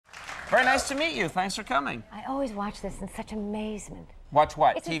Very nice to meet you. Thanks for coming. I always watch this in such amazement. Watch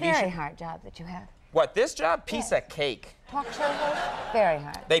what? It's TV a very show? hard job that you have. What, this job? Piece Yes. of cake. Talk show host? Very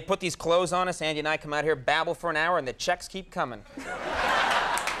hard. They put these clothes on us. Andy and I come out here, babble for an hour, and the checks keep coming.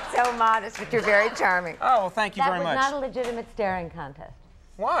 So modest, but you're very charming. Oh, well, thank you very much. That was not a legitimate staring contest.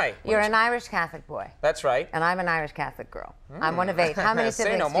 Why? You're an Irish Catholic boy. That's right. And I'm an Irish Catholic girl. I'm one of 8. How many Say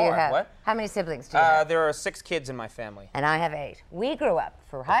siblings no do you more. have? What? How many siblings do you have? There are 6 kids in my family. And I have 8. We grew up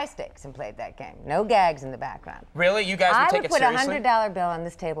for high stakes and played that game. No gags in the background. Really? You guys would take it seriously? I would put a $100 bill on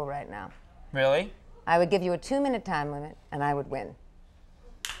this table right now. Really? I would give you a 2-minute time limit, and I would win.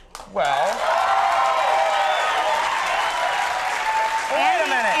 Well... Wait a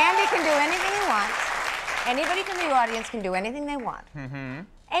minute. Andy can do anything he wants. Anybody from the audience can do anything they want. Mm-hmm.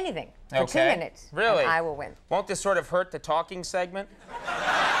 Anything. For 2 minutes. Really? And I will win. Won't this sort of hurt the talking segment? It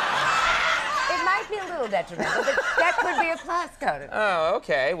might be a little detrimental, but that could be a plus, Conan. Oh,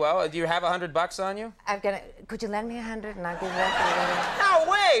 okay. Well, do you have $100 on you? Could you lend me 100 and I'll give that to you?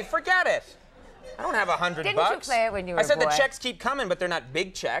 No way! Forget it. I don't have $100. Didn't you play it when you were I said a boy? the checks keep coming, but they're not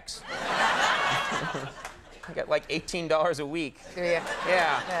big checks. I get like $18 a week. Do you?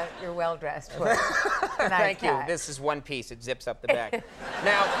 Yeah. You're well dressed for it. Thank you. This is one piece. It zips up the back.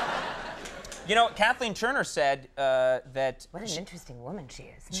 Now, you know, Kathleen Turner said that... What an interesting woman she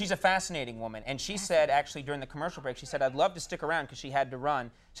is. She's a fascinating woman. And she said, actually, during the commercial break, she said, I'd love to stick around because she had to run.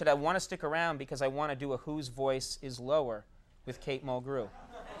 She said, I want to stick around because I want to do a Whose Voice is Lower with Kate Mulgrew.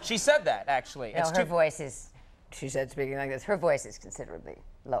 She said that, actually. No, her voice is... She said, speaking like this, her voice is considerably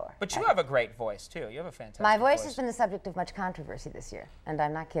lower. But you have a great voice, too. You have a fantastic My voice has been the subject of much controversy this year, and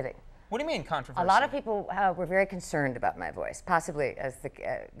I'm not kidding. What do you mean, controversy? A lot of people were very concerned about my voice, possibly as the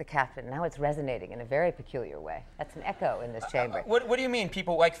captain. Now it's resonating in a very peculiar way. That's an echo in this chamber. What do you mean?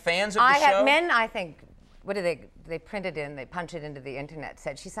 People, like fans of the show? I have men, I think, what do they print it in, they punch it into the internet,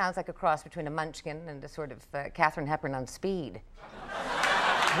 said she sounds like a cross between a munchkin and a sort of Katharine Hepburn on speed.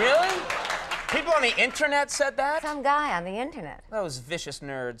 Really? People on the internet said that? Some guy on the internet. Those vicious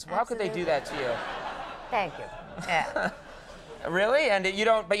nerds. Well, how could they do that to you? Thank you. Yeah. Really? And you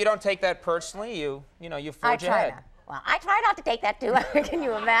don't take that personally? You forge ahead. Not. Well, I try not to take that too. Can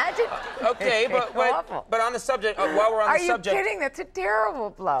you imagine? Okay, but on the subject, while we're on the subject... Are you kidding? That's a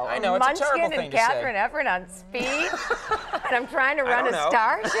terrible blow. I know, it's a terrible thing to say. Munchkin and Katharine Hepburn on speed? And I'm trying to run a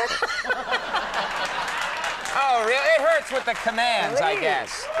starship? Oh, really? It hurts with the commands, I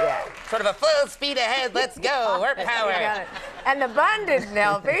guess. Yeah. Sort of a full speed ahead, let's go, we're power. And the bun didn't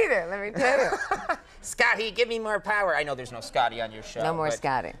help either, let me tell you. Scotty, give me more power. I know there's no Scotty on your show. No more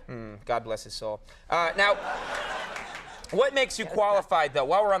Scotty. God bless his soul. Now, what makes you qualified, though,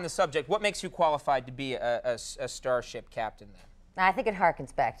 while we're on the subject, what makes you qualified to be a starship captain, then? I think it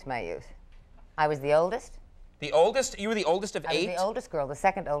harkens back to my youth. I was the oldest. The oldest? You were the oldest of 8? I was the oldest girl, the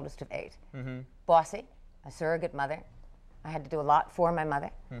second oldest of 8. Bossy. A surrogate mother. I had to do a lot for my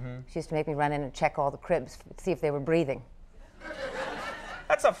mother. She used to make me run in and check all the cribs, see if they were breathing.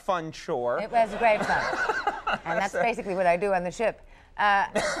 That's a fun chore. It was great fun. And that's basically what I do on the ship.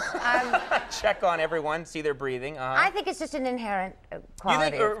 Check on everyone, see their breathing. I think it's just an inherent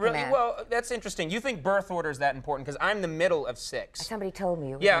quality of command. Well, that's interesting. You think birth order is that important? Because I'm the middle of 6. Somebody told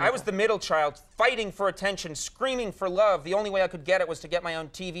me. Yeah, I was the middle child, fighting for attention, screaming for love. The only way I could get it was to get my own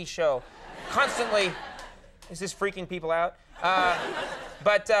TV show. Constantly... Is this freaking people out?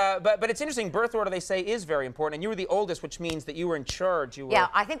 But it's interesting. Birth order, they say, is very important. And you were the oldest, which means that you were in charge. Yeah,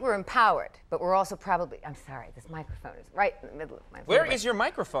 I think we're empowered, but we're also probably... I'm sorry, this microphone is right in the middle of my... Where is your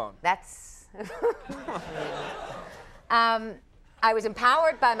microphone? That's... I was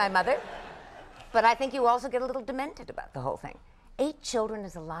empowered by my mother, but I think you also get a little demented about the whole thing. 8 children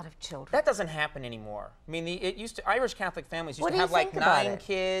is a lot of children. That doesn't happen anymore. I mean, Irish Catholic families used to have like 9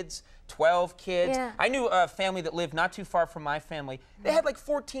 kids, 12 kids. Yeah. I knew a family that lived not too far from my family. They had like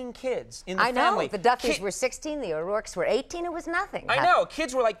 14 kids in the family. I know. The Duffys were 16, the O'Rourke's were 18. It was nothing. I know.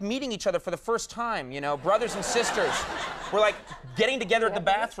 Kids were like meeting each other for the first time, you know. Brothers and sisters were like getting together at the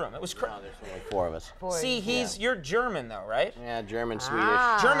bathroom. It was crazy. No, there's only 4 of us. See, you're German though, right? Yeah, German,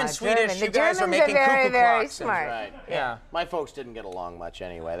 Swedish. German, Swedish. The you guys Germans are making very, cuckoo very clocks. smart. Right. Yeah. My folks didn't get along much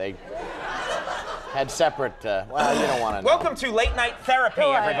anyway. They had separate, well, you don't want to know. Welcome to Late Night Therapy,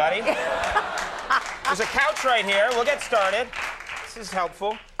 everybody. There's a couch right here. We'll get started. This is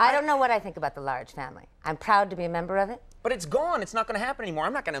helpful. I don't know what I think about the large family. I'm proud to be a member of it. But it's gone. It's not going to happen anymore.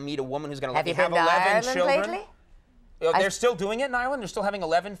 I'm not going to meet a woman who's going to let me have been to 11 Ireland children. lately? They're still doing it in Ireland? They're still having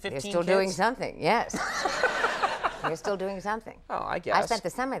 11, 15 kids? They're still doing something, yes. They're still doing something. Oh, I guess. I spent the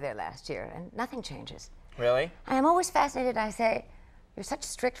summer there last year, and nothing changes. Really? And I'm always fascinated. I say, you're such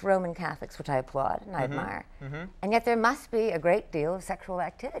strict Roman Catholics, which I applaud and I admire, and yet there must be a great deal of sexual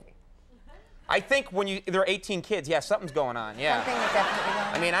activity. I think when there are 18 kids, yeah, something's going on. Yeah. Something is definitely going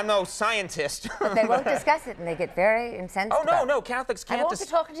on. I mean, I'm no scientist. But they won't discuss it, and they get very incensed. Oh, no, about no, it. Catholics I can't. won't be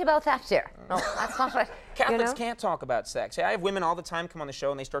talking to you about that, dear. No, that's not what. Catholics can't talk about sex. Yeah, I have women all the time come on the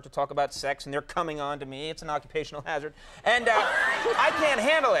show and they start to talk about sex and they're coming on to me. It's an occupational hazard. And I can't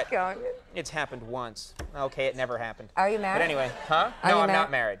handle it. It's happened once. Okay, it never happened. Are you married? But anyway, huh? No, I'm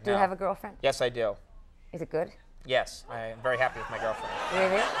not married. Do you have a girlfriend? Yes, I do. Is it good? Yes, I'm very happy with my girlfriend.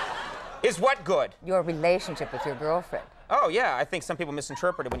 Really? Is what good? Your relationship with your girlfriend. Oh, yeah, I think some people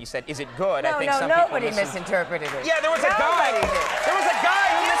misinterpreted when you said, is it good? No, I think some nobody people misinterpreted it. Yeah, there was a guy. There was a guy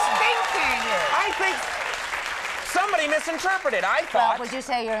who misinterpreted. I think somebody misinterpreted. I thought. Well, would you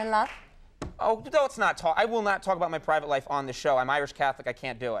say you're in love? Oh, no, it's not talk. I will not talk about my private life on the show. I'm Irish Catholic. I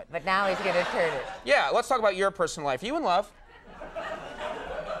can't do it. But now he's going to turn it. Yeah, let's talk about your personal life. Are you in love?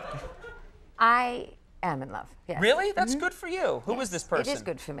 I am in love, yes. Really? That's good for you. Who is this person? It is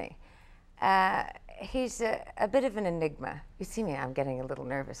good for me. He's a bit of an enigma. You see me, I'm getting a little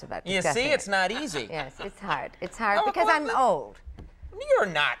nervous about discussing You see, it's not easy. Yes, it's hard. It's hard No, because I'm old. You're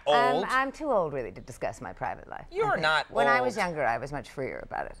not old. I'm too old, really, to discuss my private life. You're not old. When I was younger, I was much freer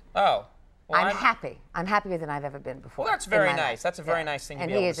about it. Oh. Well, I'm happy. I'm happier than I've ever been before. Well, that's very nice. That's a very nice thing to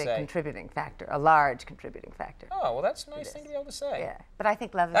be able to say. And he is a contributing factor, a large contributing factor. Oh, well, that's a nice thing to be able to say. Yeah, but I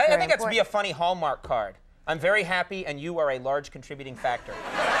think love is I very think that's important. be a funny Hallmark card. I'm very happy, and you are a large contributing factor.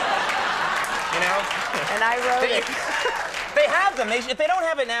 You know? And I wrote it. They have them. If they don't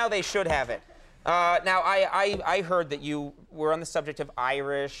have it now, they should have it. Now, I heard that you were on the subject of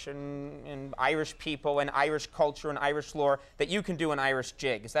Irish and Irish people and Irish culture and Irish lore, that you can do an Irish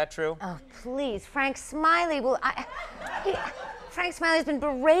jig. Is that true? Oh, please. Frank Smiley will... Frank Smiley's been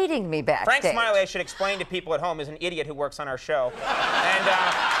berating me backstage. Frank Smiley, I should explain to people at home, is an idiot who works on our show. And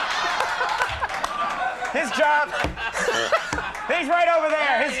his job... He's right over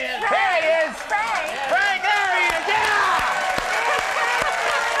there. There he is. Frank, there he is. Yeah!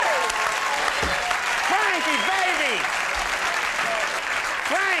 Frankie, baby!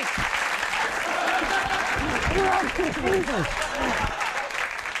 Frank!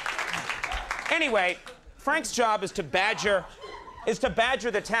 Anyway, Frank's job is to badger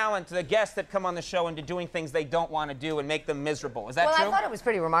the talent, the guests that come on the show, into doing things they don't want to do and make them miserable. Is that true? Well, I thought it was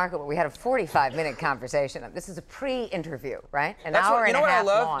pretty remarkable. We had a 45-minute conversation. This is a pre-interview, right? An hour and a half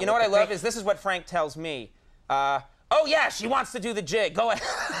long. You know what I love is this is what Frank tells me. Oh, yeah, she wants to do the jig. Go ahead.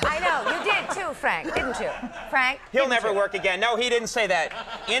 I know. You did, too, Frank, didn't you? Frank, He'll never work again. No, he didn't say that.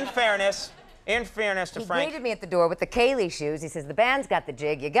 In fairness to Frank. Frank. He greeted me at the door with the Kaylee shoes. He says, the band's got the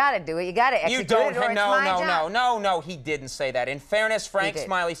jig. You got to do it. You got to execute it, or it's my job. No, he didn't say that. In fairness, Frank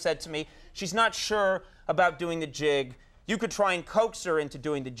Smiley said to me, she's not sure about doing the jig. You could try and coax her into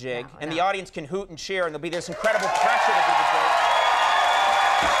doing the jig, and the audience can hoot and cheer, and there'll be this incredible pressure to do the jig.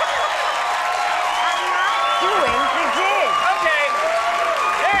 Doing the jig. Okay.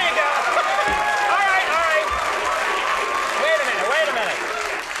 There you go. All right.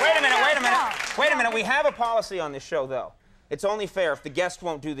 Wait a minute. We have a policy on this show, though. It's only fair. If the guest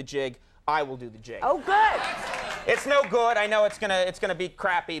won't do the jig, I will do the jig. Oh, good. It's no good. I know it's gonna be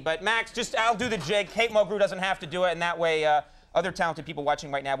crappy, but Max, I'll do the jig. Kate Mulgrew doesn't have to do it, and that way other talented people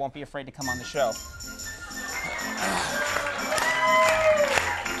watching right now won't be afraid to come on the show.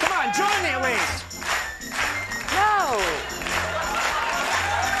 Come on, join me at least. No.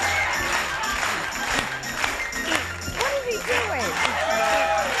 What is he doing?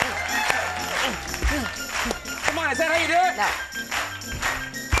 Come on, is that how you do it? No.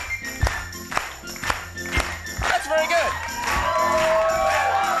 That's very good.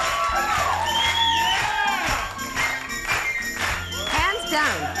 Hands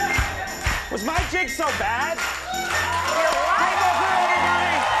down. Was my jig so bad?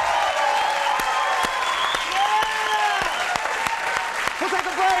 We'll take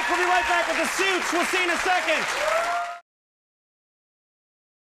a break. We'll be right back with the suits. We'll see you in a second.